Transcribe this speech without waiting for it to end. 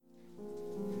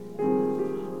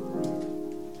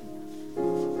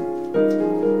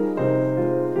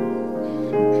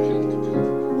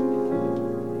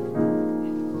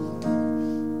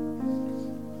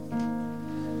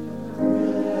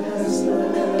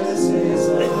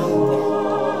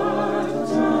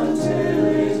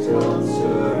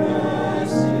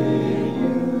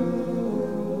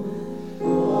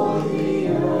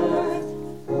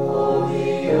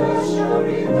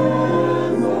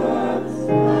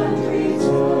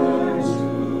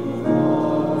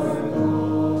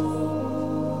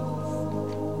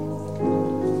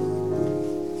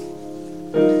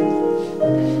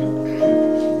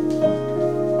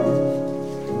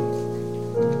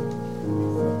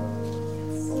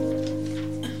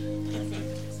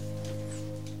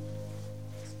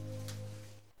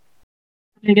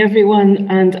Morning, everyone,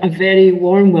 and a very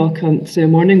warm welcome to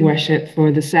morning worship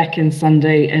for the second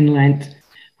Sunday in Lent.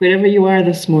 Wherever you are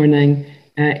this morning,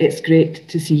 it's great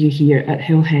to see you here at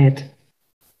Hillhead.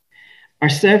 Our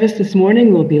service this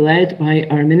morning will be led by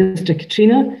our Minister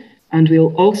Katrina, and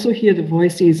we'll also hear the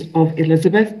voices of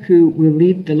Elizabeth, who will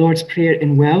lead the Lord's Prayer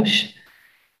in Welsh,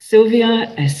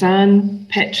 Sylvia, Ehsan,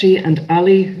 Petri and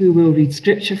Ali, who will read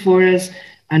scripture for us,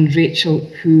 and Rachel,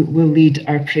 who will lead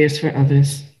our prayers for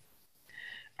others.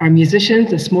 Our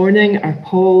musicians this morning are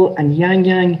Paul and Yang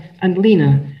Yang and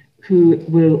Lena, who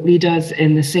will lead us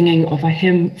in the singing of a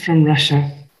hymn from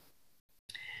Russia.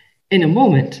 In a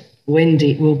moment,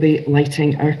 Wendy will be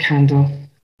lighting our candle.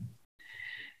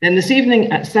 Then this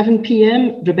evening at 7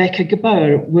 p.m, Rebecca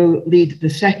Gebauer will lead the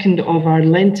second of our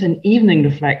Lenten evening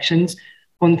reflections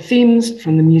on themes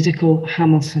from the musical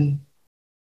Hamilton.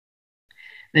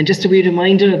 Then just a wee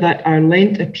reminder that our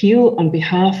Lent appeal on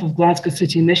behalf of Glasgow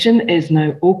City Mission is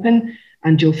now open,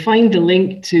 and you'll find the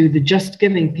link to the Just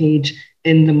Giving page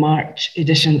in the March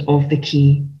edition of The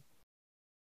Key.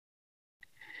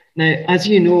 Now, as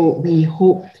you know, we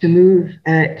hope to move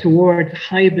toward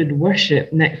hybrid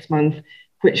worship next month,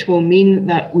 which will mean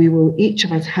that we will each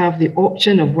of us have the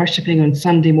option of worshipping on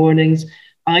Sunday mornings,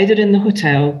 either in the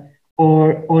hotel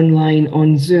or online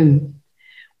on Zoom.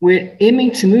 We're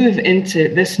aiming to move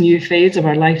into this new phase of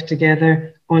our life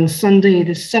together on Sunday,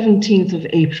 the 17th of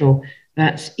April.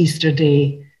 That's Easter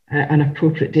Day, an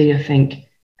appropriate day, I think,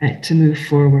 to move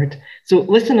forward. So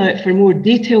listen out for more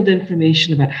detailed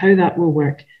information about how that will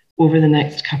work over the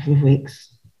next couple of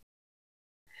weeks.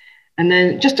 And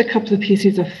then just a couple of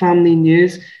pieces of family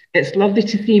news. It's lovely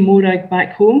to see Morag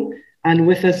back home and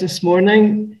with us this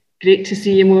morning. Great to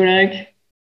see you, Morag.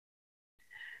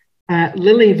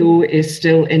 Lily, though, is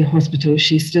still in hospital.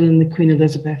 She's still in the Queen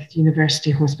Elizabeth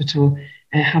University Hospital,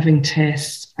 having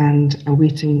tests and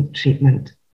awaiting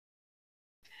treatment.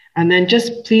 And then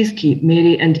just please keep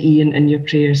Mary and Ian in your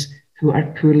prayers, who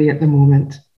are poorly at the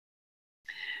moment.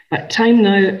 But time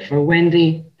now for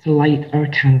Wendy to light our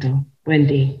candle.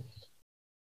 Wendy.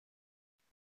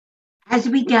 As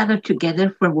we gather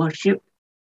together for worship,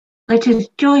 let us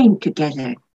join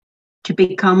together to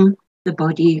become the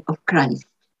body of Christ.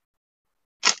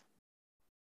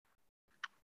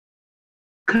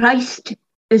 Christ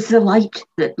is the light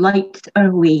that lights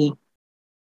our way.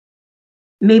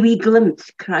 May we glimpse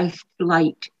Christ's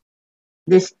light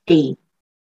this day.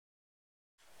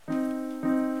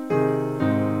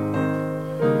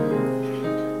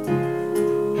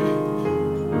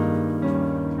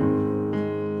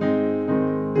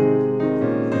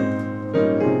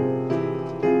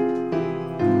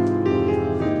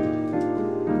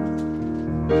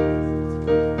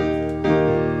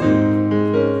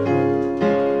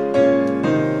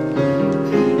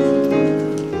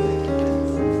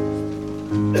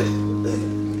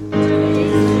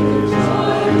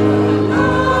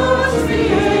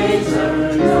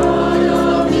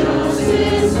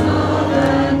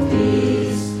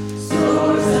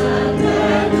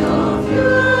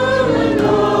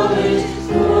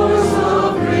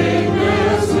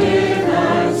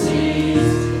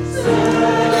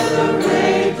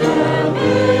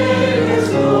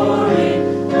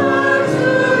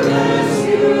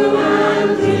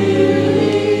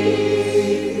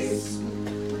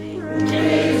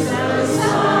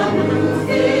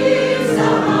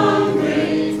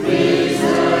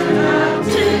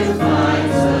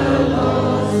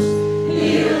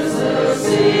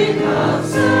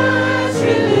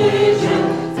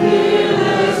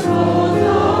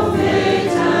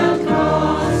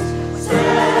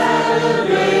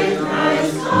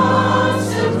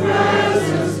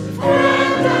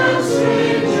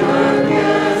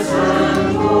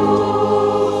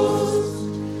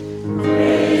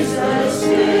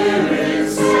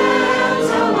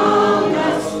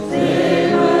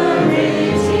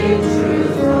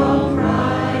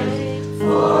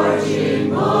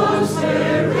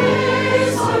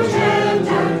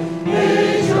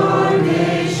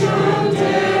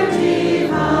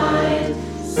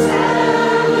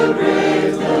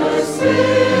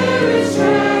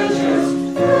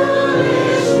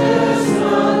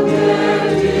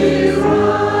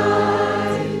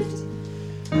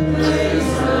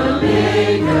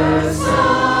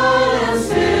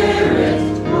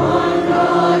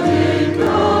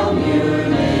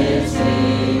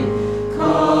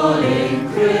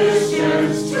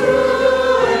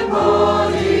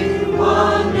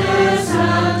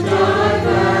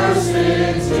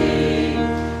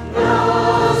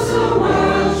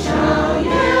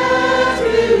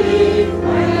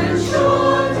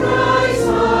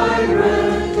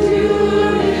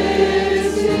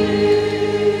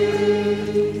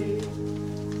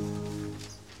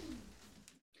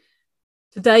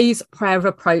 Today's prayer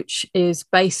approach is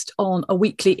based on a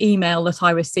weekly email that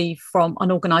I receive from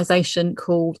an organisation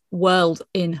called World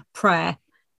in Prayer.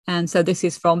 And so this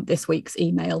is from this week's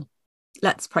email.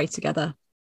 Let's pray together.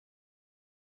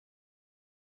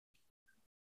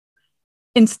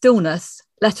 In stillness,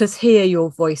 let us hear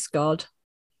your voice, God.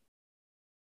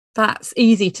 That's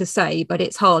easy to say, but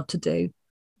it's hard to do.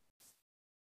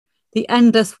 The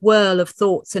endless whirl of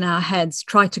thoughts in our heads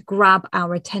try to grab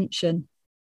our attention,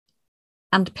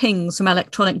 and pings from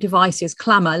electronic devices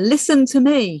clamour, listen to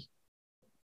me.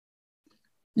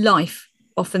 Life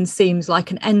often seems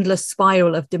like an endless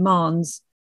spiral of demands,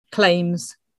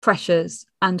 claims, pressures,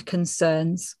 and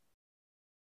concerns.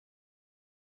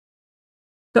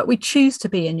 But we choose to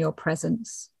be in your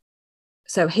presence.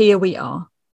 So here we are.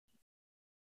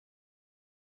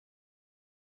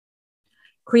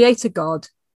 Creator God,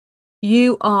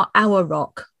 you are our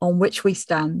rock on which we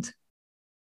stand.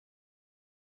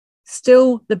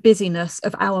 Still the busyness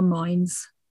of our minds,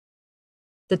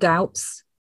 the doubts,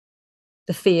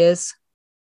 the fears,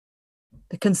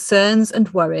 the concerns and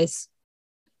worries,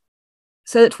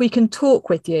 so that we can talk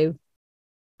with you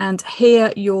and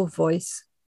hear your voice,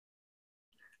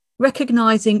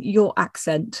 recognizing your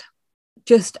accent,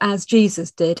 just as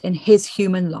Jesus did in his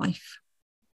human life.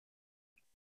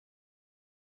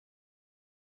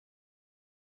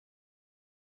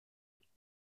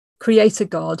 Creator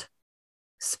God,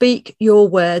 speak your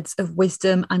words of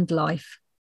wisdom and life.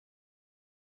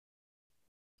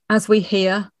 As we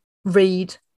hear,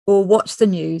 read, or watch the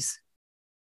news,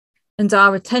 and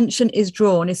our attention is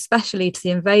drawn especially to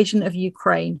the invasion of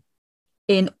Ukraine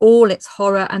in all its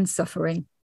horror and suffering,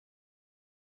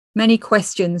 many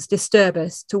questions disturb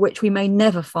us to which we may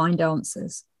never find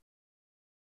answers.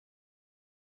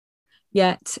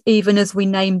 Yet, even as we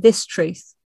name this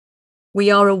truth, we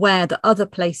are aware that other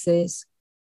places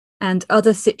and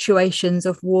other situations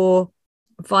of war,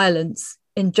 violence,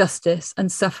 injustice,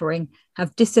 and suffering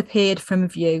have disappeared from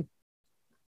view.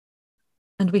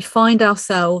 And we find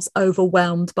ourselves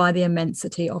overwhelmed by the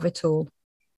immensity of it all.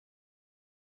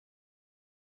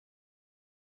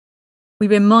 We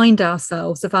remind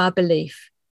ourselves of our belief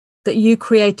that you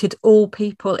created all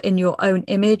people in your own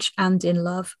image and in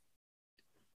love,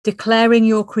 declaring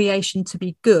your creation to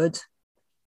be good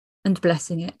and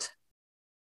blessing it.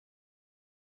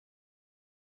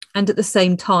 And at the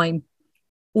same time,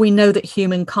 we know that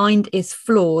humankind is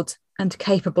flawed and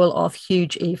capable of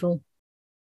huge evil.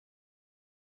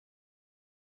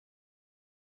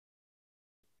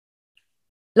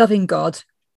 Loving God,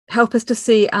 help us to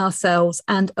see ourselves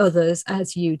and others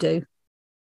as you do.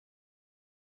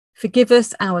 Forgive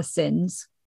us our sins,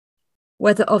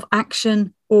 whether of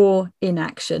action or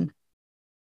inaction,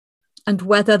 and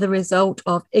whether the result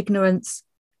of ignorance,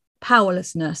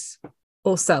 powerlessness,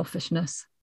 or selfishness.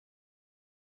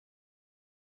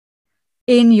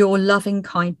 In your loving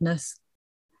kindness,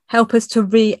 help us to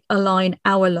realign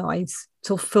our lives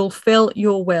to fulfill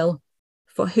your will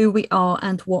for who we are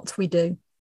and what we do.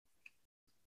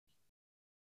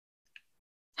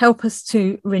 Help us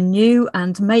to renew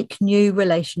and make new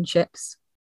relationships,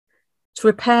 to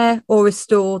repair or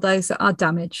restore those that are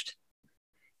damaged,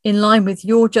 in line with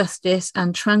your justice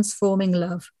and transforming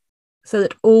love, so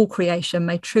that all creation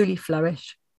may truly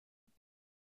flourish.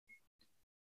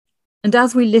 And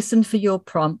as we listen for your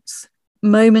prompts,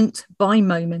 moment by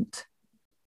moment,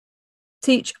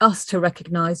 teach us to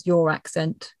recognise your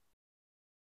accent,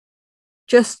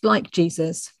 just like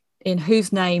Jesus, in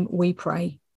whose name we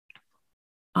pray.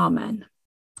 Amen.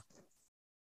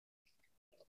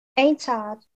 Ein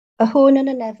tad, y hwn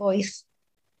yn y nefoedd,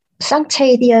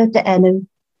 sancteiddio dy enw,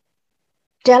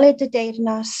 delyd y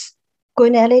deyrnas,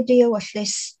 gwynelid i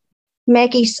ewyllus,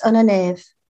 megis yn y nef,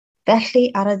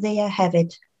 felly ar y ddeia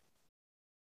hefyd.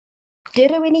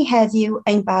 Dirw i ni heddiw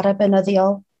ein bara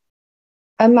benyddiol,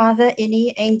 y madda i ni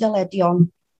ein dyledion,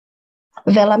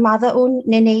 fel y madda wn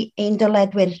ni ni ein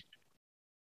dyledwyr,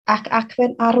 ac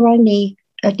acfen arwain ni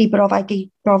ydy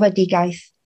brofedigaeth,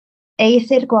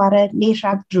 eithir gwared ni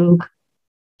rhag drwg,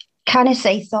 canis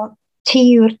eitho, ti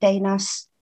yw'r deunas,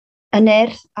 yn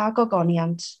erth a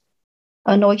gogoniant,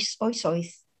 yn oes oes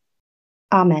oes.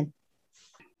 Amen.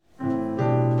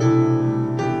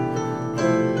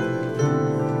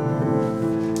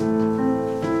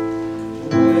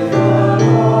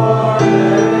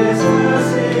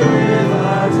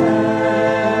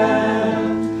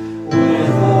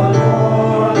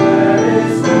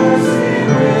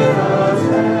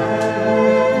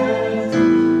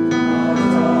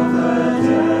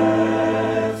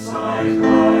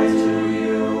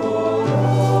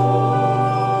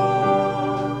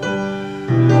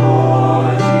 Lord.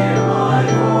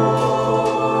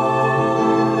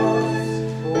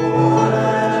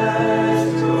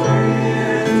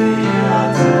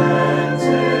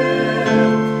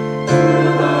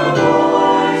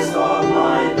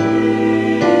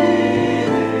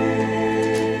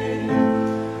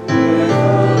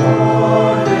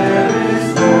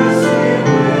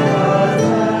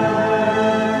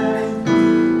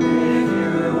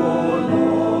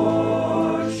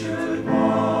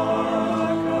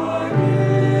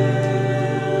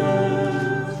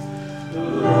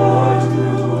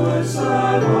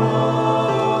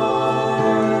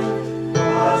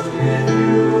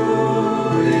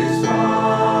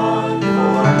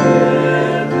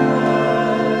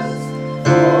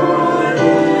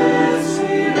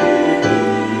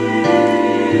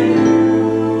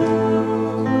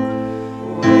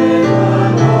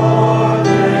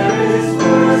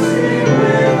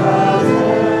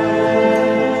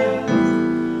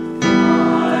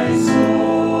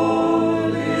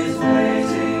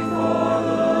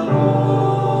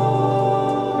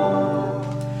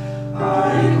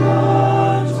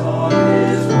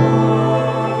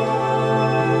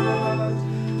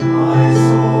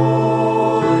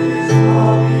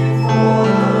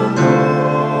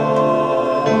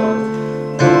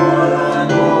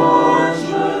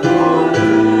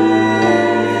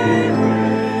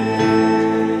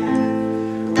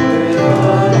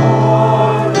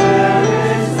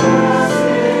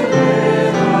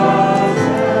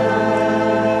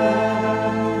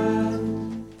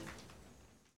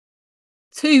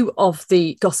 Two of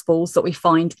the Gospels that we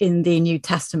find in the New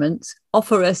Testament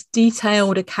offer us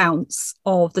detailed accounts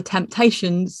of the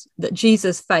temptations that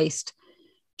Jesus faced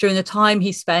during the time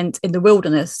he spent in the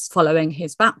wilderness following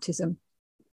his baptism.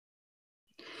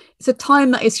 It's a time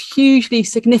that is hugely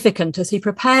significant as he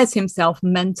prepares himself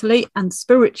mentally and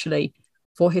spiritually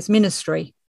for his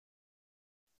ministry.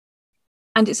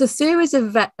 And it's a series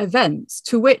of events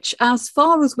to which, as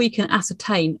far as we can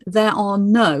ascertain, there are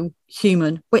no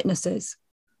human witnesses.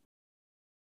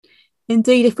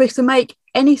 Indeed, if we're to make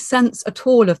any sense at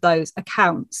all of those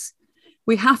accounts,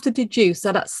 we have to deduce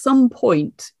that at some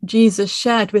point Jesus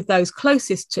shared with those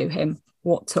closest to him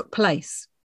what took place.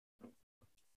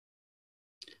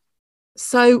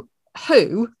 So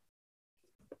who,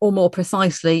 or more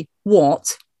precisely,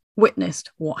 what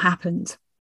witnessed what happened?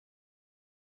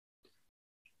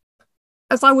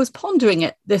 As I was pondering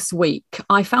it this week,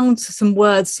 I found some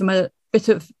words from a bit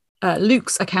of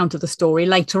Luke's account of the story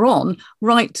later on,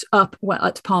 right up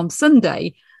at Palm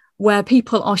Sunday, where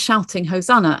people are shouting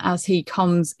Hosanna as he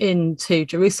comes into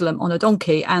Jerusalem on a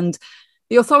donkey, and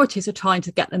the authorities are trying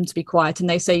to get them to be quiet, and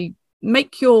they say,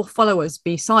 "Make your followers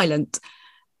be silent."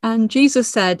 And Jesus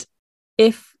said,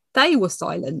 if they were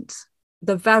silent,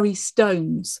 the very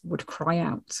stones would cry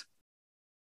out.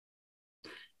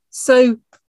 So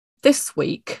this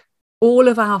week, all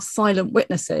of our silent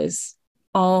witnesses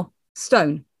are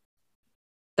stone.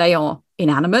 They are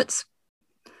inanimate.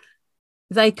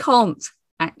 They can't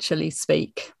actually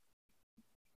speak.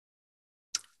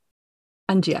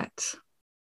 And yet.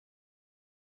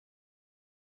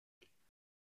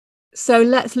 So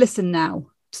let's listen now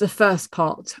to the first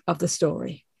part of the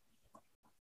story.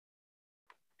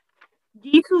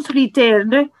 Jesus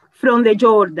returned from the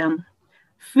Jordan,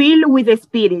 filled with the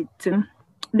Spirit.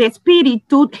 The Spirit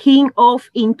took him off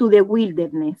into the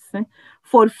wilderness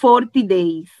for 40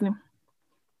 days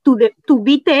to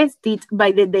be tested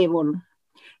by the devil.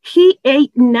 He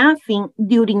ate nothing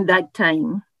during that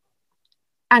time,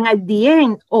 and at the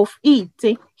end of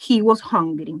it, he was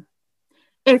hungry.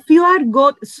 "If you are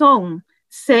God's son,"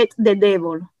 said the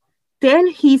devil, "tell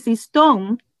his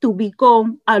stone to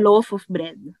become a loaf of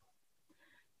bread."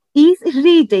 "It's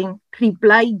written,"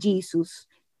 replied Jesus,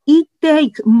 "it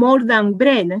takes more than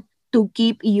bread to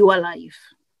keep you alive."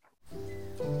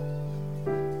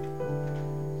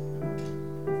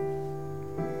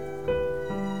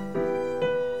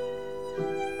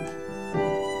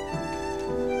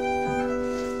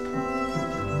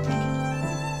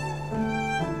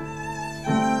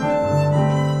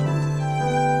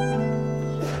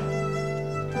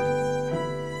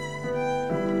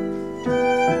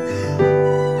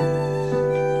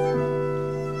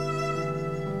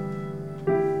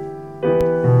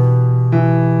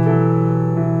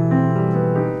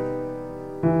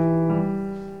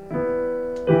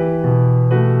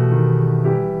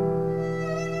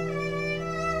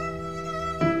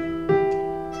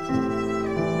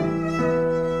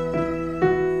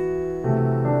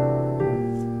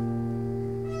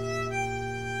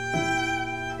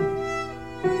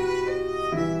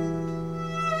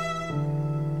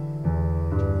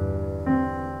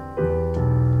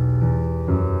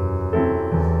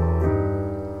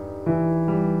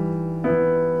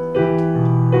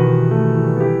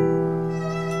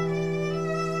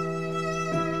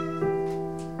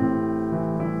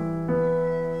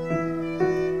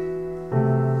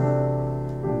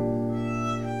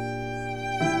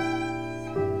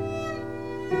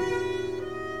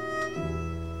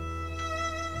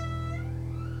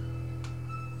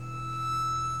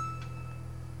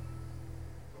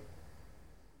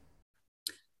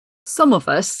 Some of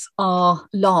us are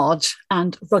large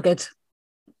and rugged,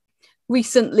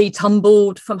 recently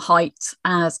tumbled from height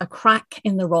as a crack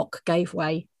in the rock gave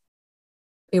way,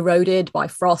 eroded by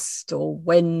frost or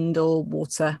wind or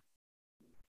water.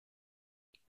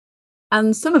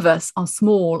 And some of us are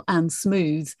small and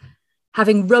smooth,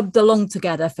 having rubbed along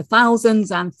together for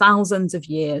thousands and thousands of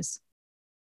years,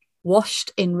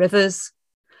 washed in rivers,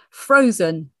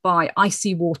 frozen by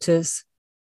icy waters,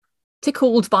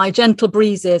 tickled by gentle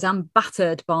breezes and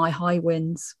battered by high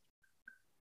winds.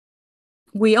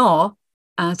 We are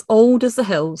as old as the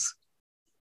hills,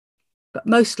 but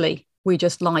mostly we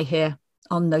just lie here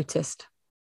unnoticed.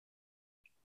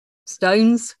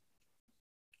 Stones,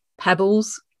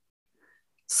 pebbles,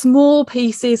 small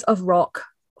pieces of rock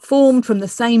formed from the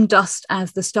same dust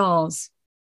as the stars.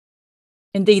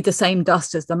 Indeed, the same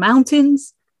dust as the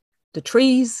mountains, the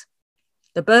trees,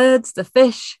 the birds, the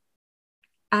fish,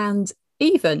 and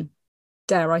even,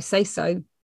 dare I say so,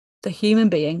 the human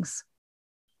beings.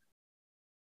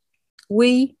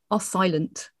 We are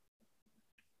silent.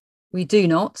 We do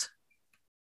not,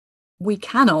 We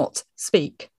cannot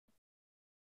speak.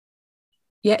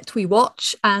 Yet we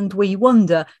watch and we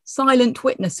wonder, silent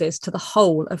witnesses to the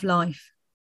whole of life.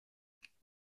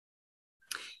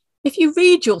 If you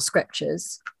read your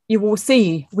scriptures, you will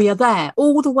see we are there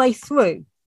all the way through,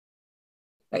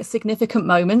 at significant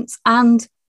moments and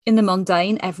in the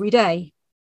mundane every day.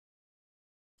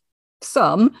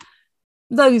 Some,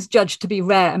 those judged to be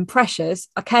rare and precious,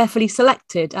 are carefully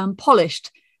selected and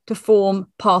polished to form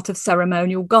part of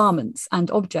ceremonial garments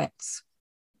and objects.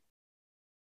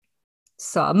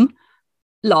 Some,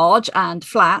 large and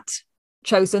flat,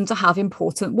 chosen to have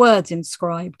important words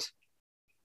inscribed.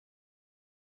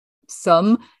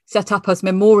 Some set up as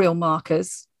memorial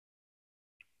markers.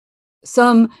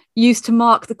 Some used to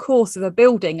mark the course of a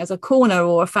building as a corner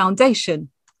or a foundation.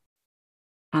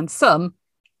 And some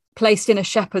placed in a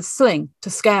shepherd's sling to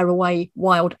scare away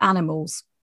wild animals.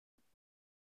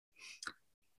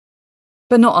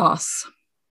 But not us.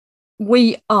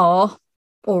 We are,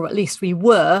 or at least we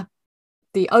were,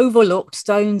 the overlooked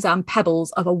stones and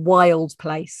pebbles of a wild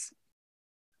place.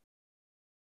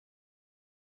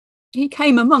 He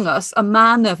came among us, a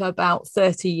man of about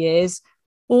 30 years,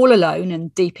 all alone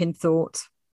and deep in thought.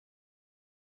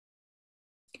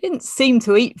 He didn't seem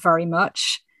to eat very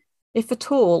much, if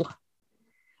at all.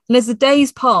 And as the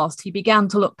days passed, he began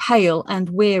to look pale and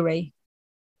weary.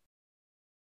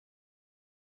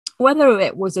 Whether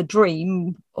it was a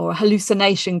dream or a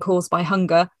hallucination caused by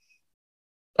hunger,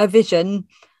 a vision,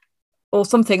 or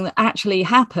something that actually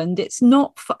happened, it's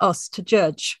not for us to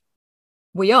judge.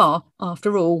 We are,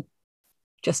 after all,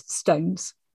 just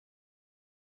stones.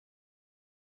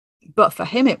 But for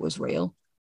him, it was real.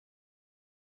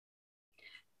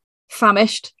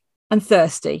 Famished and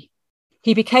thirsty,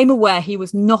 he became aware he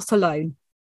was not alone,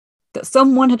 that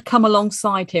someone had come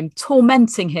alongside him,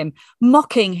 tormenting him,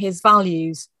 mocking his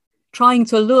values, trying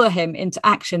to lure him into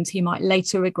actions he might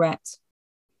later regret.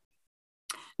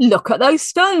 "Look at those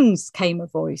stones," came a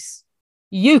voice.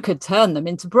 "You could turn them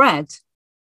into bread."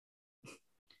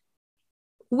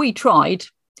 We tried,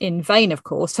 in vain of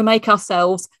course, to make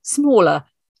ourselves smaller,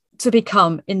 to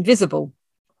become invisible.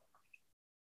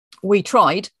 We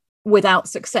tried, without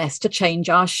success, to change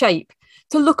our shape,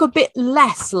 to look a bit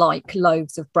less like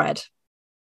loaves of bread.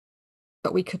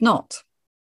 But we could not.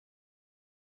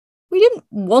 We didn't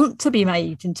want to be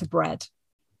made into bread.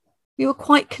 We were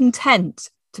quite content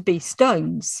to be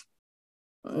stones.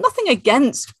 Nothing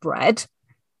against bread.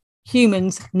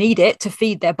 Humans need it to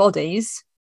feed their bodies.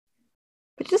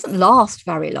 But it doesn't last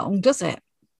very long, does it?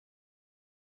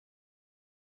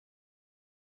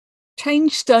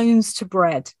 Change stones to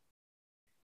bread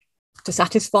to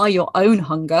satisfy your own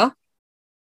hunger,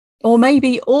 or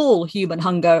maybe all human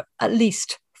hunger, at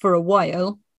least for a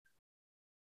while.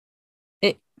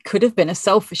 It could have been a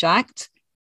selfish act,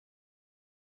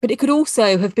 but it could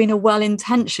also have been a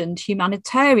well-intentioned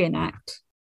humanitarian act.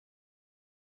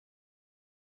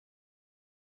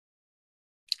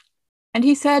 And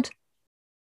he said,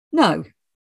 no.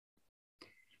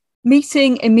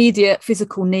 Meeting immediate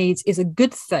physical needs is a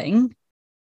good thing,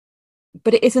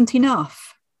 but it isn't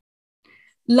enough.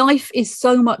 Life is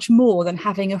so much more than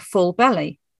having a full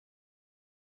belly.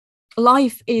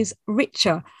 Life is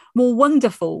richer, more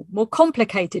wonderful, more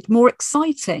complicated, more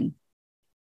exciting.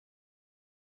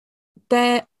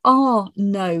 There are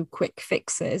no quick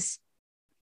fixes.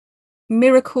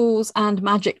 Miracles and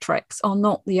magic tricks are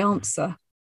not the answer.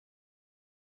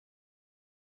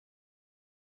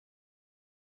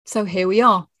 So here we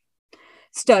are,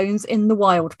 stones in the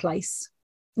wild place,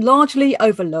 largely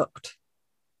overlooked,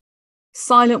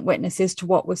 silent witnesses to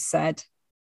what was said,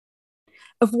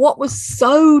 of what was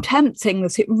so tempting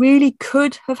that it really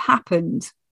could have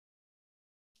happened,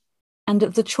 and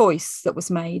of the choice that was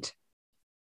made.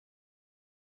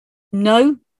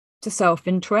 No to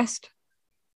self-interest.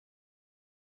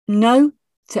 No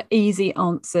to easy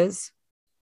answers.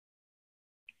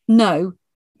 No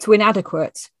to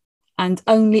inadequate and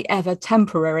only ever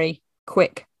temporary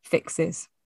quick fixes.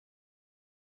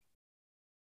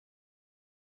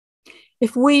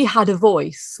 If we had a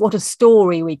voice, what a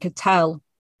story we could tell.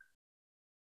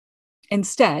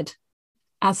 Instead,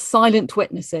 as silent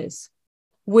witnesses,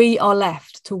 we are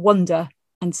left to wonder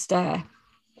and stare.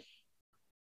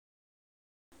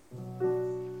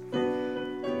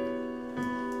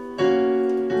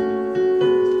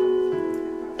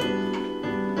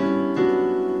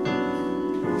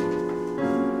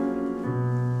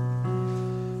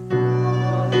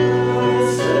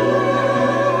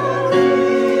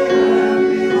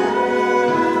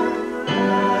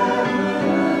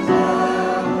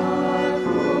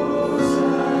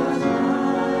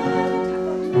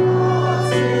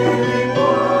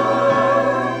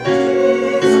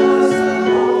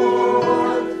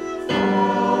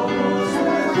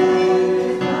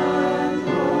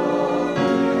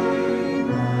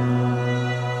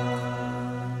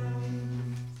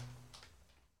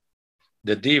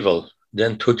 The devil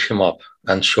then took him up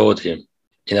and showed him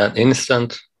in an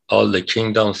instant all the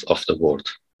kingdoms of the world.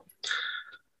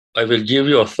 I will give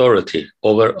you authority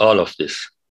over all of this,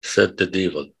 said the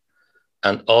devil,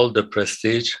 and all the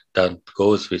prestige that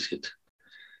goes with it.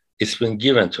 It's been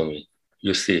given to me,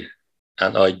 you see,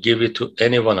 and I give it to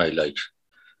anyone I like,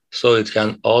 so it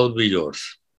can all be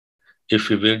yours, if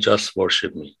you will just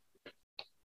worship me.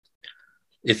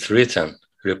 It's written,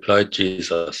 replied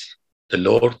Jesus, the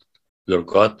Lord, your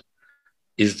God,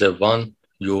 is the one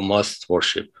you must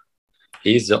worship.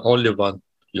 He is the only one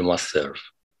you must serve.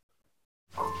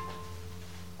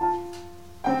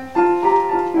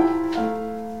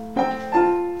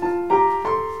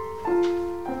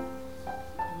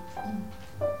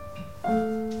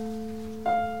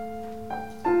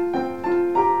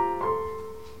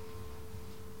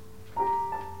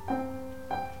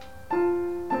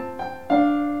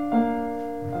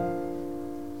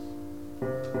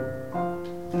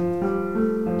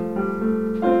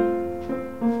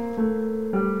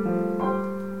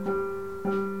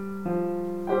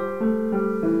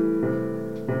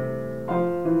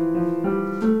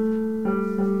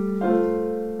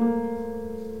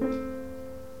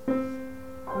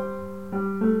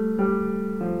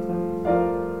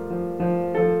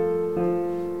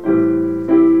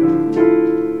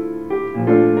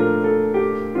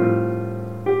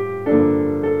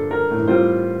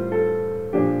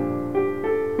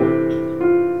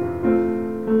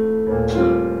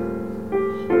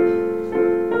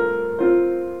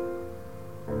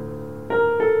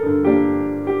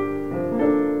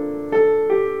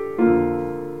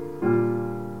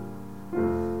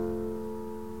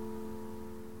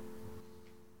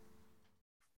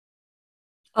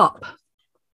 Up.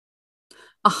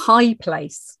 A high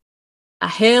place, a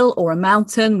hill or a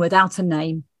mountain without a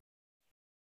name.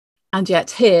 And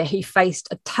yet here he faced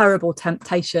a terrible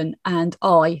temptation, and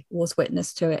I was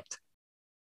witness to it.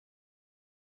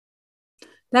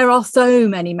 There are so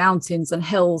many mountains and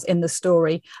hills in the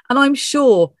story, and I'm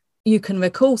sure you can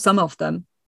recall some of them.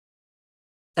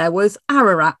 There was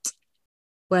Ararat,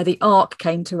 where the ark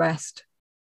came to rest.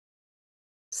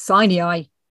 Sinai,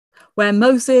 where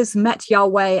Moses met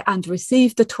Yahweh and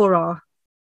received the Torah.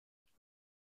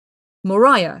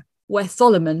 Moriah, where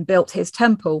Solomon built his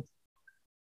temple.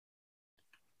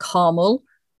 Carmel,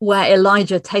 where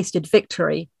Elijah tasted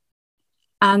victory.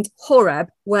 And Horeb,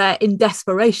 where in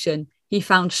desperation he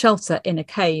found shelter in a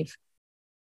cave.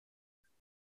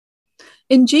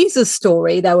 In Jesus'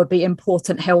 story, there would be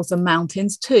important hills and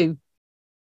mountains too.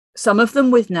 Some of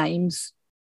them with names,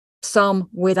 some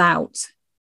without.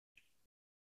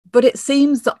 But it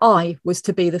seems that I was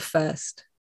to be the first.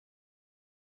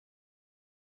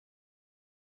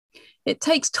 It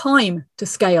takes time to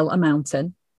scale a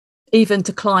mountain, even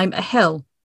to climb a hill.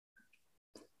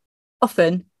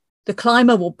 Often, the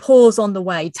climber will pause on the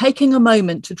way, taking a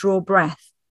moment to draw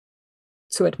breath,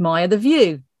 to admire the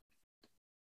view,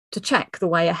 to check the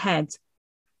way ahead.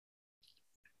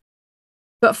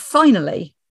 But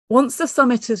finally, once the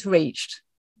summit is reached,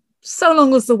 so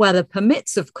long as the weather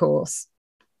permits, of course,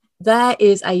 there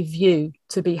is a view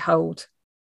to behold.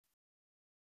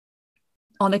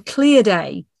 On a clear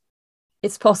day,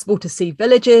 it's possible to see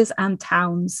villages and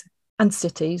towns and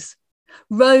cities,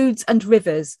 roads and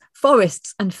rivers,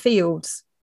 forests and fields,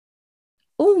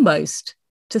 almost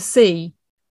to see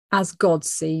as God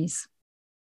sees.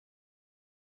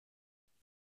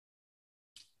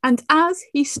 And as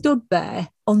he stood there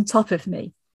on top of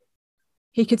me,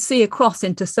 he could see across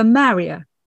into Samaria,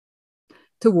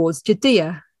 towards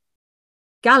Judea,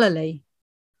 Galilee.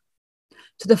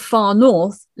 To the far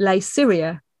north lay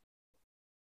Syria,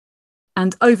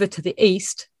 and over to the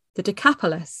east, the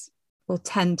Decapolis, or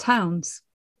 10 towns.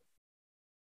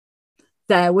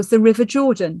 There was the River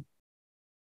Jordan,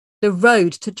 the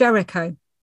road to Jericho,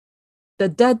 the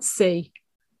Dead Sea,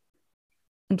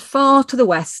 and far to the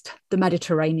west, the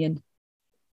Mediterranean.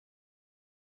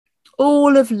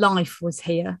 All of life was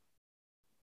here.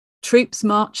 Troops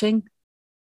marching,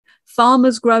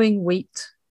 farmers growing wheat,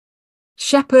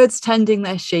 shepherds tending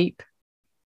their sheep,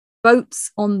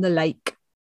 boats on the lake,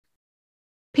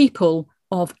 people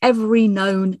of every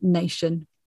known nation.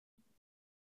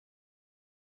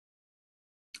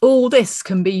 All this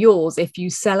can be yours if you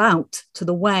sell out to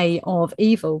the way of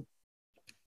evil.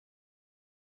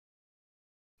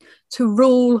 To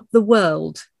rule the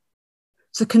world,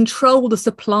 to control the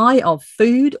supply of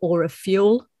food or of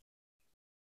fuel,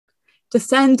 to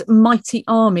send mighty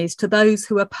armies to those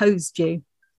who opposed you,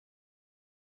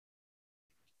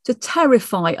 to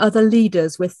terrify other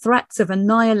leaders with threats of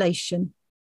annihilation,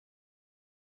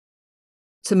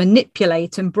 to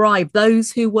manipulate and bribe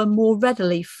those who were more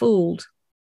readily fooled,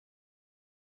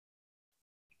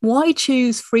 Why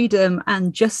choose freedom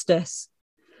and justice,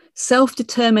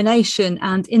 self-determination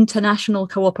and international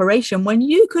cooperation when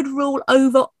you could rule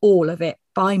over all of it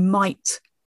by might,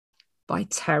 by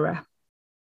terror?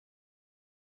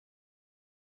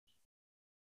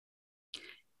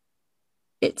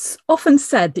 It's often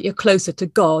said that you're closer to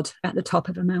God at the top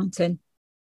of a mountain,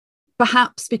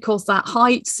 perhaps because that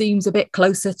height seems a bit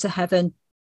closer to heaven,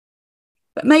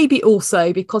 but maybe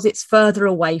also because it's further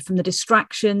away from the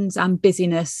distractions and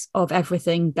busyness of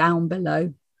everything down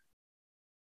below.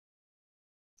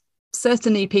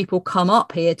 Certainly people come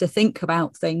up here to think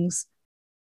about things,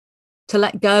 to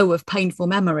let go of painful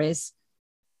memories,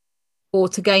 or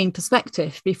to gain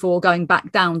perspective before going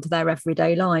back down to their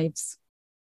everyday lives.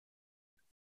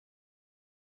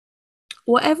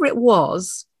 Whatever it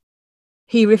was,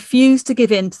 he refused to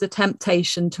give in to the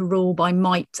temptation to rule by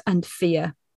might and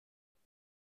fear.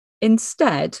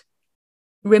 Instead,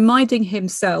 reminding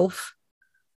himself,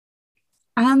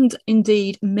 and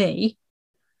indeed me,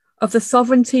 of the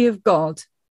sovereignty of God,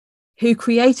 who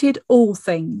created all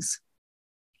things,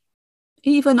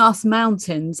 even us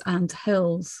mountains and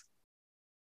hills.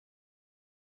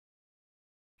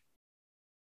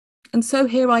 And so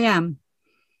here I am,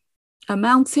 a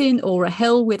mountain or a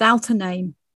hill without a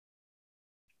name,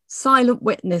 silent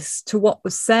witness to what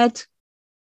was said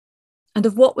and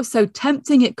of what was so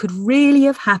tempting it could really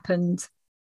have happened,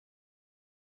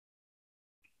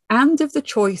 and of the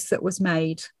choice that was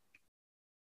made.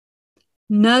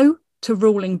 No to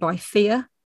ruling by fear,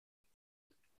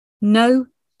 no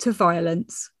to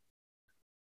violence,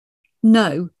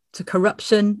 no to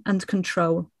corruption and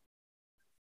control.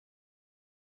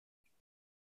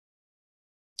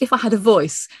 If I had a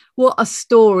voice, what a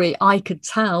story I could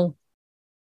tell.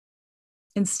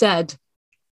 Instead,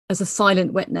 as a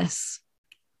silent witness,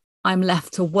 I'm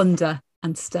left to wonder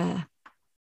and stare.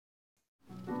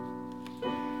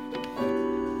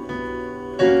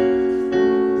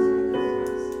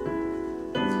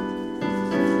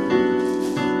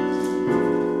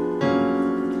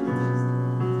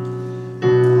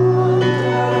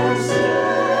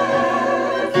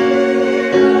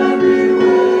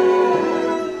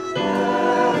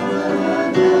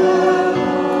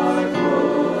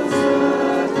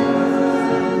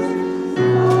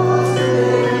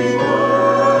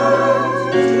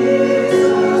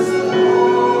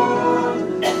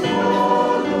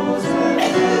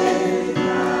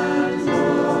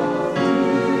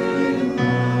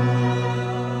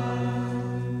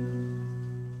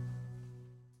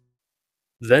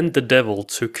 Then the devil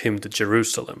took him to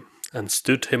Jerusalem, and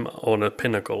stood him on a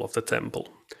pinnacle of the temple.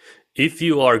 "If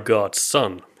you are God's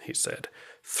son," he said,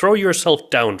 "throw yourself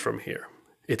down from here.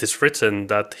 It is written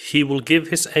that he will give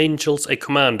his angels a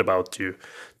command about you,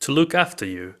 to look after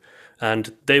you,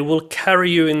 and they will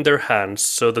carry you in their hands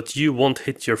so that you won't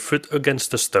hit your foot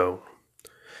against a stone."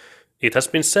 "It has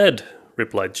been said,"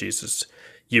 replied Jesus,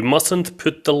 "you mustn't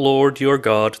put the Lord your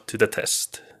God to the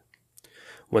test."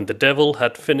 When the devil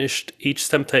had finished each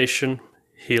temptation,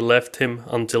 he left him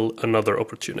until another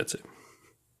opportunity.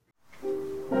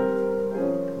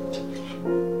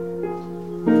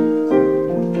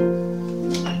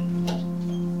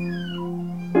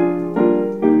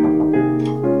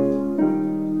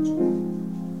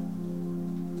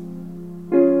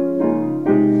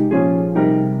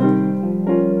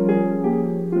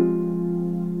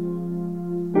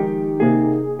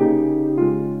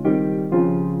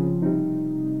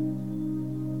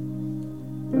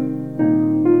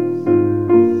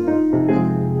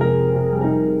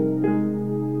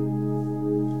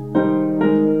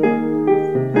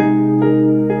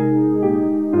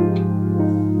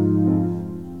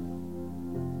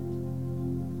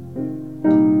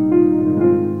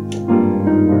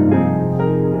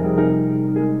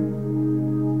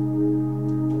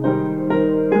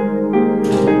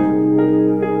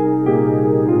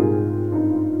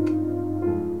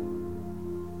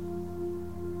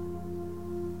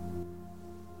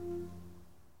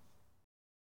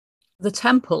 The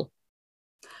temple,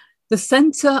 the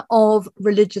centre of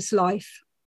religious life,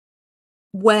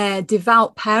 where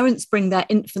devout parents bring their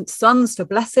infant sons for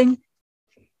blessing,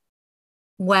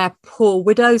 where poor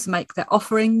widows make their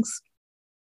offerings,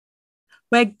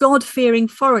 where God-fearing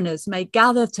foreigners may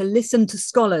gather to listen to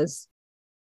scholars,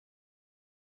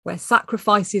 where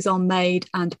sacrifices are made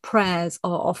and prayers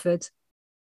are offered.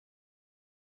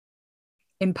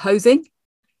 Imposing,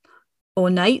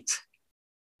 ornate,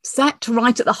 set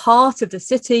right at the heart of the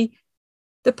city,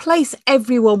 the place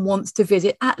everyone wants to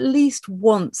visit at least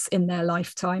once in their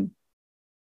lifetime.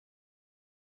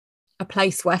 A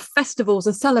place where festivals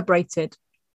are celebrated,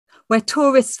 where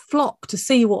tourists flock to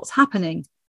see what's happening,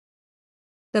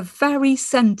 the very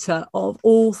centre of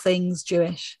all things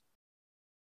Jewish.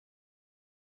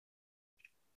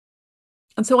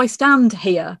 And so I stand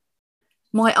here,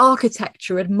 my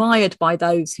architecture admired by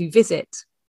those who visit,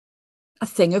 a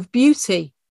thing of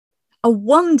beauty, a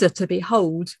wonder to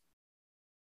behold.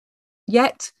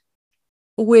 Yet,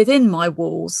 within my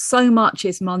walls, so much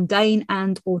is mundane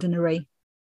and ordinary.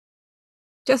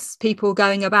 Just people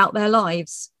going about their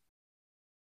lives.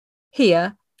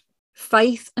 Here,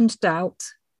 faith and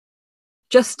doubt,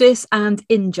 justice and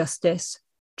injustice,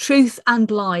 truth and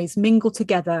lies mingle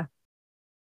together.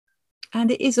 And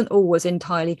it isn't always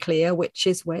entirely clear which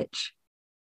is which.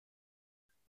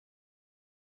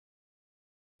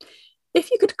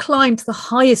 If you could climb to the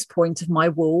highest point of my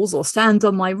walls or stand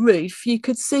on my roof, you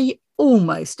could see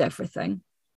almost everything.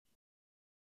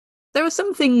 There are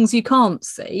some things you can't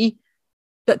see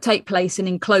that take place in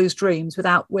enclosed rooms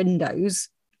without windows,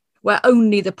 where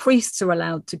only the priests are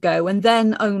allowed to go, and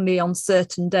then only on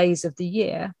certain days of the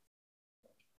year.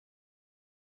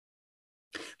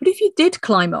 But if you did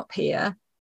climb up here,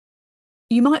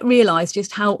 you might realise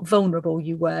just how vulnerable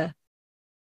you were,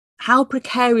 how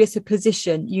precarious a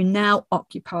position you now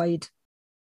occupied,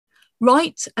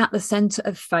 right at the centre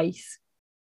of faith,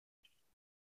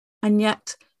 and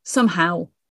yet somehow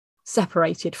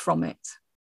separated from it.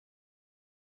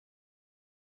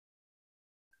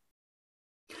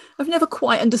 I've never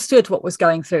quite understood what was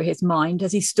going through his mind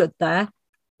as he stood there,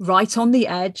 right on the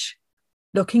edge,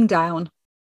 looking down,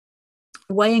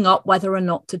 weighing up whether or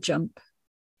not to jump.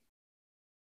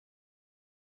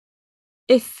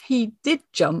 If he did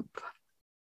jump,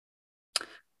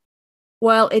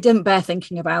 well, it didn't bear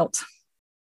thinking about.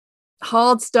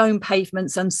 Hard stone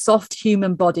pavements and soft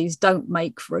human bodies don't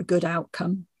make for a good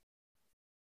outcome.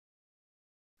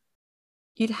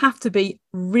 You'd have to be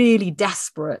really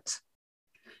desperate,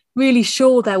 really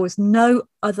sure there was no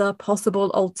other possible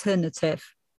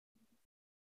alternative.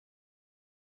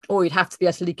 Or you'd have to be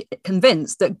utterly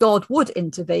convinced that God would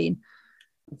intervene.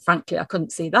 Frankly, I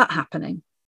couldn't see that happening.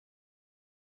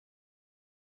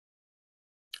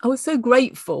 I was so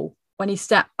grateful when he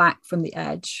stepped back from the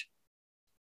edge.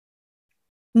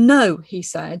 No, he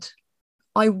said,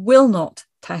 I will not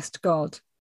test God.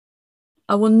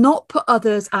 I will not put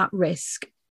others at risk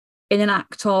in an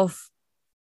act of,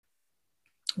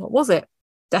 what was it?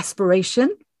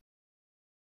 Desperation?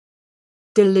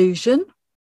 Delusion?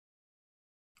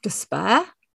 Despair?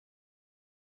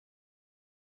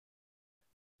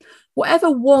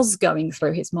 Whatever was going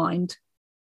through his mind,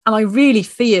 and I really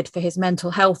feared for his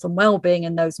mental health and well-being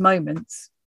in those moments,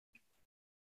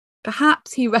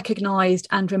 perhaps he recognised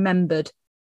and remembered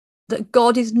that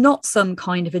God is not some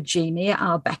kind of a genie at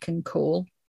our beck and call,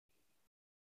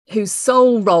 whose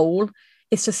sole role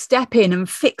is to step in and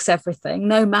fix everything,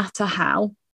 no matter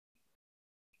how.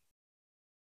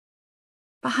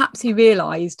 Perhaps he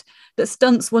realised that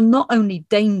stunts were not only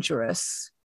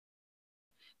dangerous,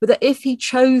 but that if he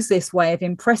chose this way of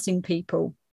impressing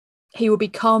people, he would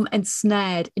become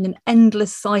ensnared in an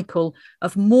endless cycle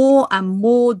of more and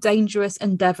more dangerous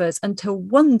endeavours until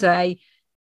one day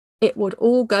it would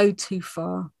all go too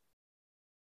far.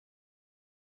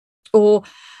 Or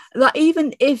that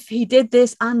even if he did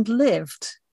this and lived,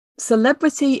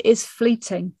 celebrity is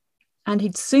fleeting, and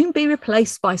he'd soon be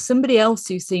replaced by somebody else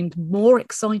who seemed more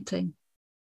exciting.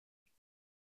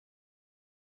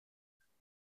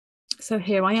 So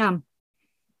here I am,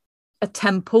 a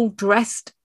temple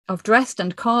dressed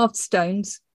and carved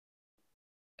stones,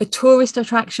 a tourist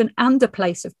attraction and a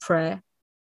place of prayer,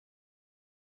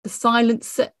 the silent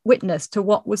witness to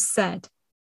what was said,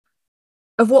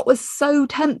 of what was so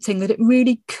tempting that it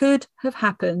really could have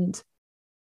happened,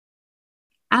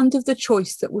 and of the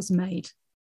choice that was made.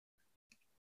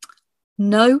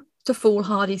 No to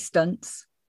foolhardy stunts.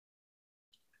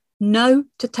 No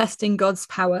to testing God's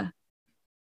power.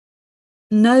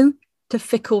 No to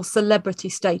fickle celebrity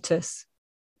status.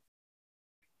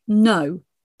 No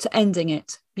to ending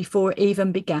it before it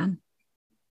even began.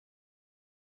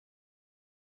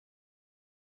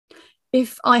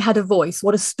 If I had a voice,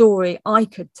 what a story I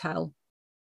could tell.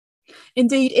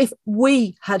 Indeed, if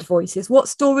we had voices, what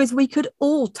stories we could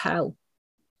all tell.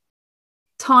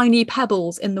 Tiny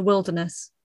pebbles in the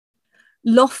wilderness,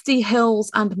 lofty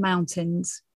hills and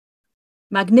mountains,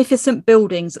 magnificent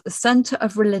buildings at the centre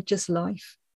of religious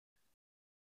life.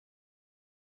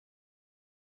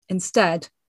 Instead,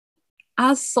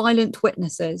 as silent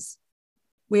witnesses,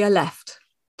 we are left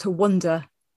to wonder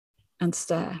and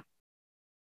stare.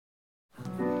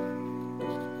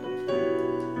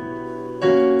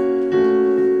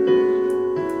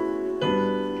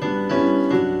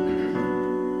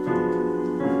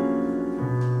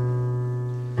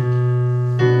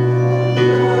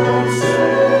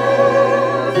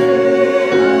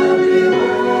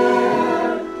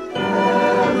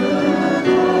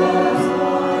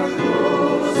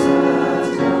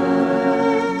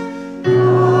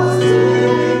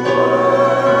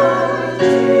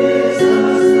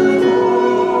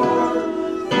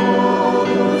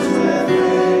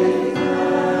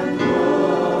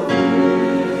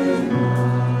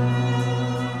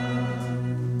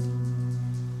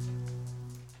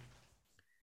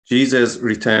 Jesus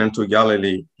returned to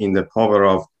Galilee in the power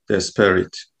of the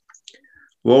Spirit.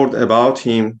 Word about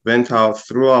him went out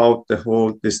throughout the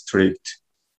whole district.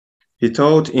 He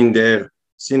taught in their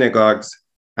synagogues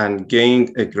and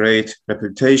gained a great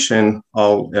reputation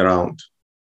all around.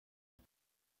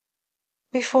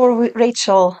 Before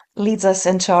Rachel leads us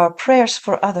into our prayers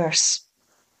for others,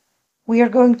 we are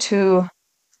going to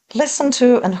listen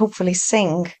to and hopefully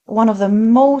sing one of the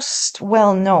most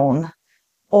well-known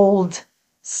old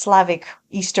Slavic,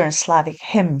 Eastern Slavic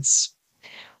hymns,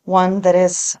 one that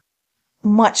is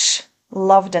much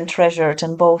loved and treasured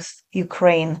in both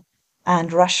Ukraine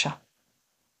and Russia.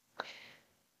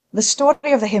 The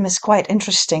story of the hymn is quite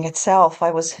interesting itself.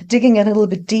 I was digging a little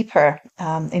bit deeper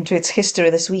into its history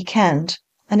this weekend,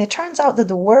 and it turns out that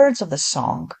the words of the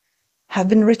song have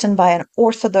been written by an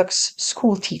Orthodox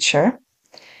school teacher,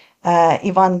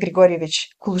 Ivan Grigorievich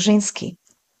Kulzhinsky,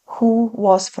 who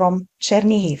was from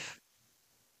Chernihiv,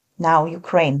 now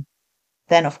Ukraine.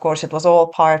 Then, of course, it was all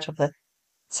part of the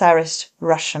Tsarist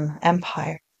Russian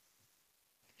Empire.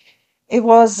 It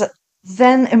was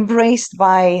then embraced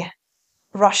by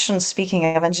Russian-speaking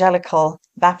evangelical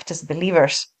Baptist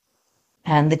believers,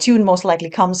 and the tune most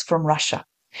likely comes from Russia.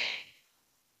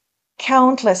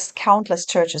 Countless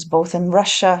churches, both in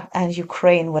Russia and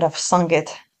Ukraine, would have sung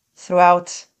it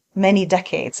throughout many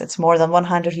decades. It's more than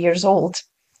 100 years old.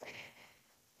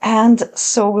 And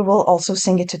so we will also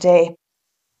sing it today,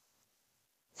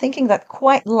 thinking that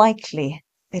quite likely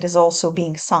it is also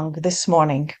being sung this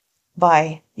morning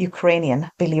by Ukrainian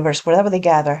believers wherever they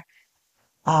gather,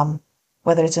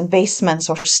 whether it's in basements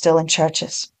or still in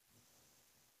churches.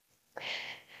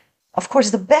 Of course,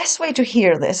 the best way to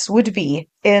hear this would be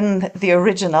in the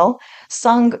original,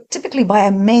 sung typically by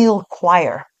a male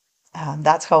choir.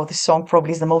 That's how the song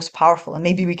probably is the most powerful, and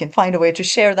maybe we can find a way to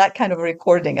share that kind of a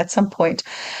recording at some point.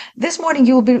 This morning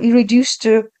you will be reduced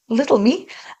to little me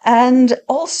and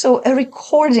also a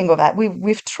recording of that.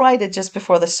 We've tried it just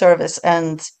before the service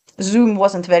and Zoom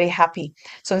wasn't very happy.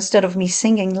 So instead of me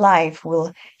singing live,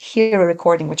 we'll hear a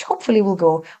recording which hopefully will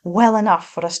go well enough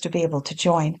for us to be able to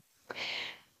join.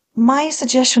 My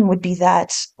suggestion would be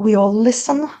that we all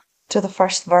listen to the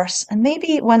first verse, and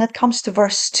maybe when it comes to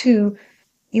verse 2,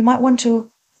 you might want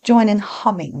to join in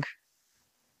humming,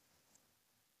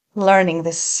 learning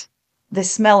this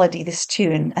melody, this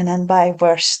tune, and then by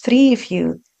verse 3, if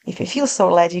you feel so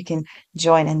led, you can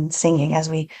join in singing as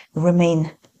we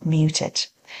remain muted.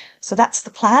 So that's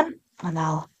the plan, and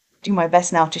I'll do my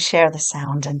best now to share the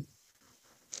sound and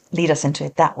lead us into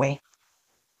it that way.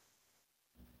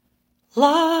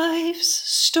 Life's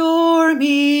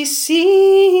stormy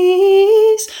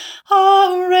seas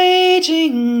are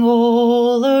raging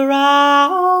all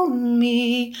around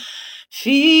me,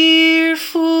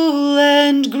 fearful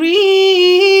and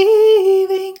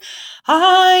grieving,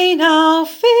 I now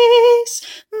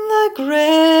face the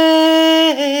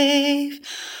grave.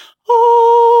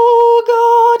 Oh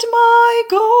God, my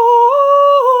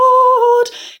God,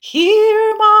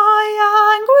 hear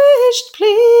my anguished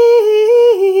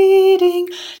pleading,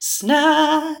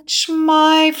 snatch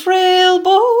my frail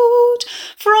boat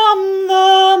from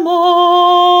the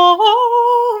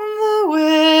mourn, the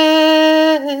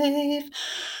wave.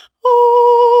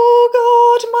 Oh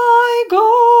God, my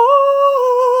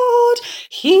God,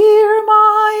 hear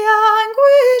my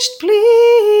anguished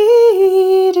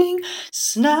pleading,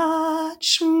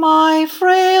 snatch my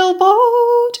frail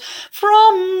boat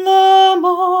from the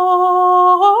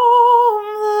mourn,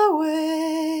 the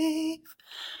wave.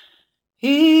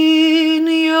 In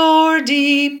your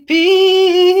deep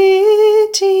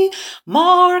pity,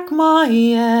 mark my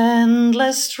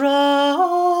endless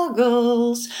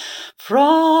struggles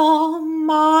from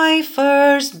my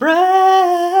first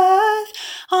breath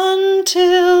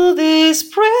until this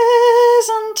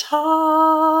present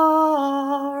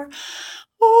hour.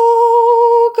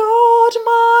 Oh God,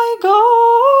 my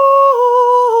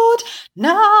God,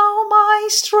 now my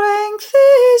strength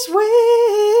is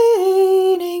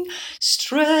waning.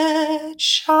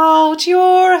 Stretch out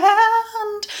your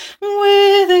hand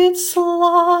with its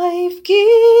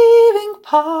life-giving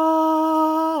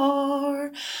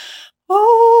power.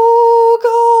 Oh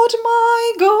God,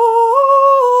 my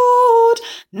God,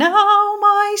 now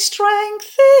my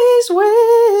strength is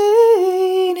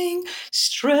waning.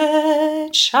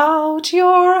 Stretch out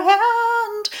your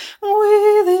hand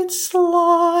with its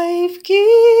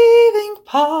life-giving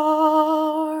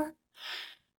power.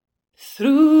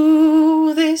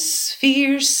 Through this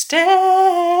fierce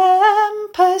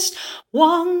tempest,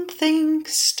 one thing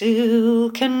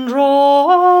still can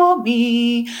draw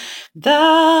me,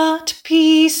 that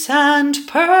peace and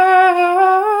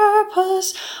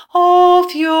purpose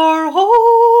of your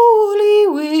holy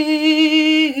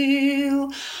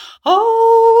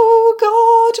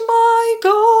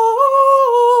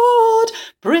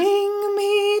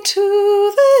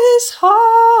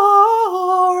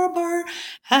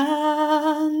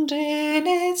in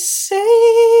its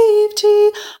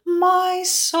safety my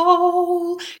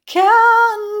soul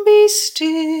can be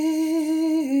still.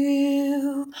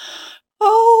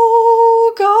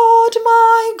 O God,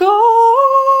 my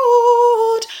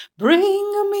God,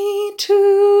 bring me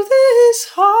to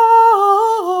this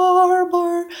harbor,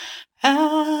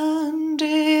 and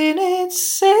in its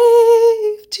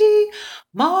safety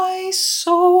my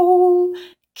soul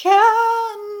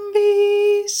can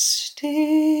be still.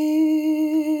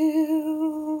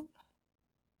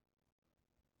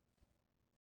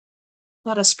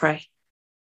 Let us pray.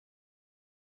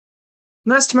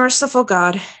 Most merciful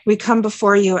God, we come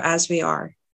before you as we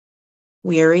are,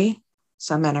 weary,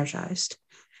 some energized,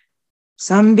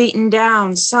 some beaten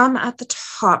down, some at the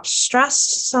top,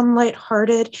 stressed, some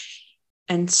lighthearted,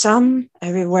 and some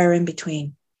everywhere in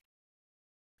between.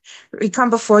 We come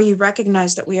before you,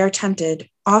 recognize that we are tempted,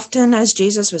 often as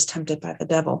Jesus was tempted by the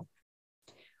devil.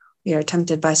 We are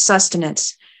tempted by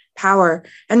sustenance, power,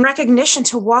 and recognition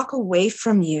to walk away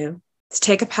from you, to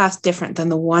take a path different than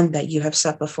the one that you have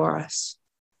set before us.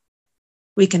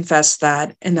 We confess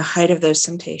that in the height of those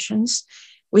temptations,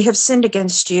 we have sinned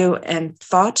against you in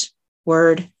thought,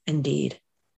 word, and deed,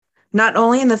 not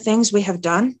only in the things we have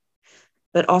done,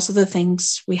 but also the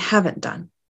things we haven't done,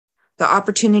 the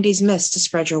opportunities missed to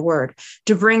spread your word,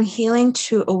 to bring healing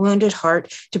to a wounded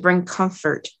heart, to bring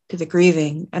comfort to the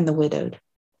grieving and the widowed.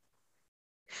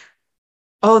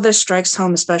 All of this strikes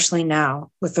home, especially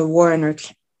now with the war in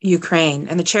Ukraine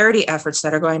and the charity efforts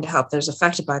that are going to help those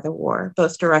affected by the war,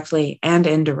 both directly and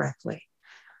indirectly.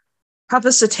 Help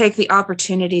us to take the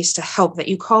opportunities to help that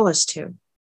you call us to.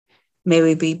 May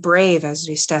we be brave as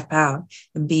we step out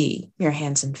and be your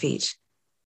hands and feet.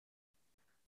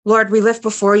 Lord, we lift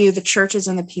before you the churches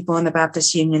and the people in the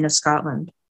Baptist Union of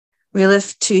Scotland. We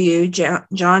lift to you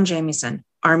John Jamieson,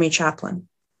 Army Chaplain.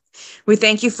 We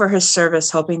thank you for his service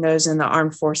helping those in the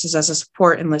armed forces as a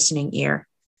support and listening ear.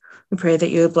 We pray that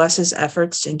you would bless his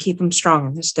efforts and keep him strong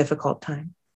in this difficult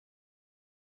time.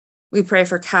 We pray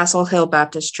for Castle Hill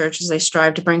Baptist Church as they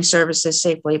strive to bring services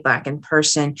safely back in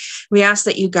person. We ask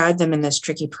that you guide them in this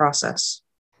tricky process.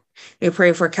 We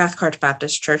pray for Cathcart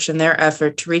Baptist Church and their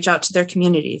effort to reach out to their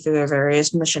community through their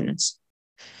various missions.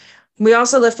 We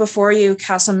also lift before you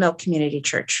Castle Milk Community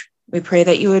Church. We pray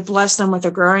that you would bless them with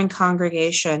a growing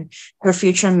congregation, their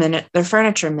furniture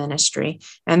ministry,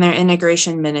 and their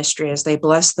integration ministry as they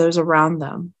bless those around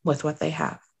them with what they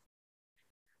have.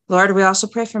 Lord, we also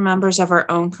pray for members of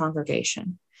our own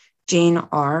congregation, Jean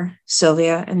R.,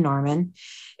 Sylvia and Norman,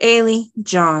 Ailey,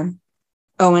 John,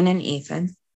 Owen and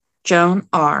Ethan, Joan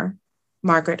R.,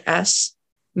 Margaret S.,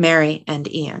 Mary and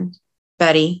Ian,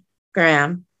 Betty,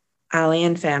 Graham, Allie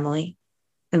and family,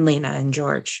 and Lena and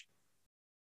George.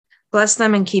 Bless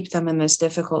them and keep them in this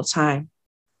difficult time.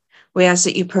 We ask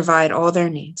that you provide all their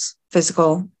needs,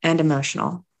 physical and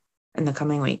emotional, in the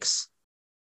coming weeks.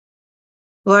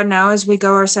 Lord, now as we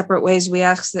go our separate ways, we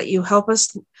ask that you help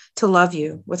us to love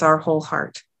you with our whole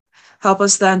heart. Help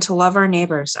us then to love our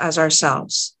neighbors as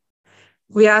ourselves.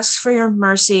 We ask for your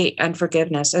mercy and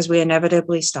forgiveness as we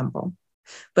inevitably stumble,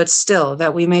 but still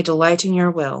that we may delight in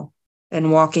your will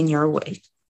and walk in your ways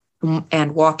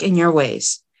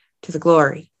to the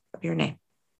glory of your name.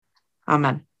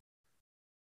 Amen.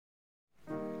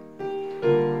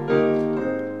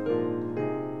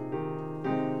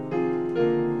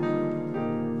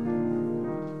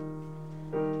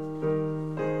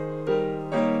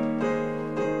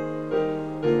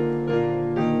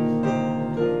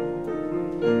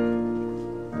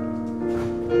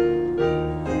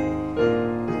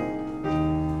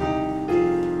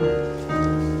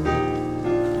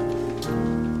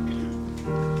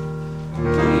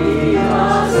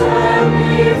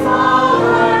 We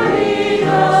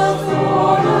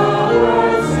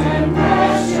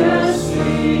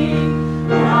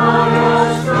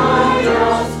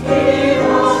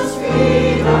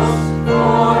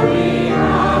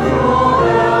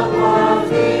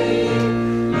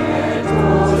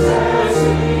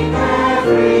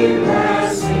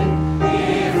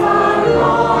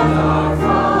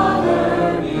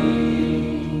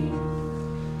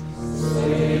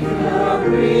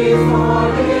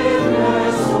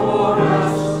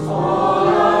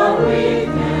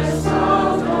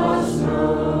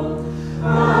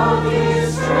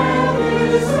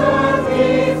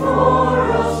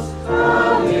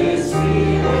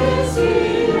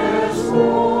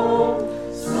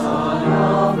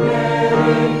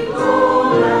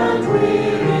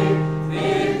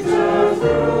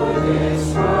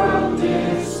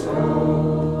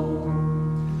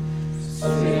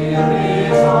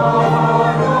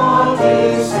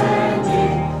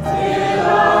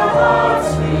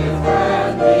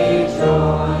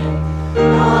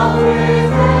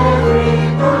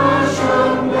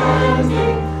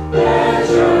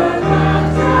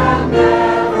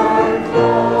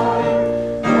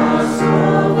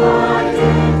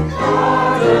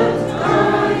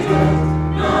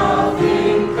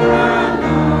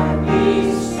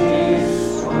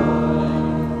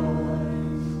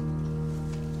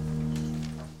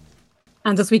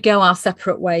and as we go our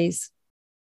separate ways.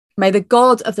 May the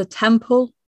God of the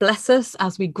temple bless us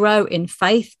as we grow in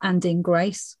faith and in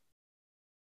grace.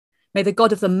 May the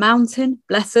God of the mountain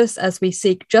bless us as we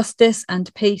seek justice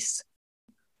and peace.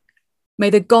 May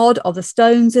the God of the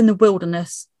stones in the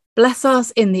wilderness bless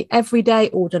us in the everyday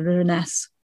ordinariness.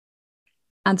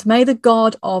 And may the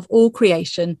God of all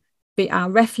creation be our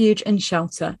refuge and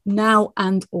shelter now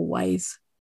and always.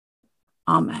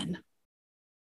 Amen.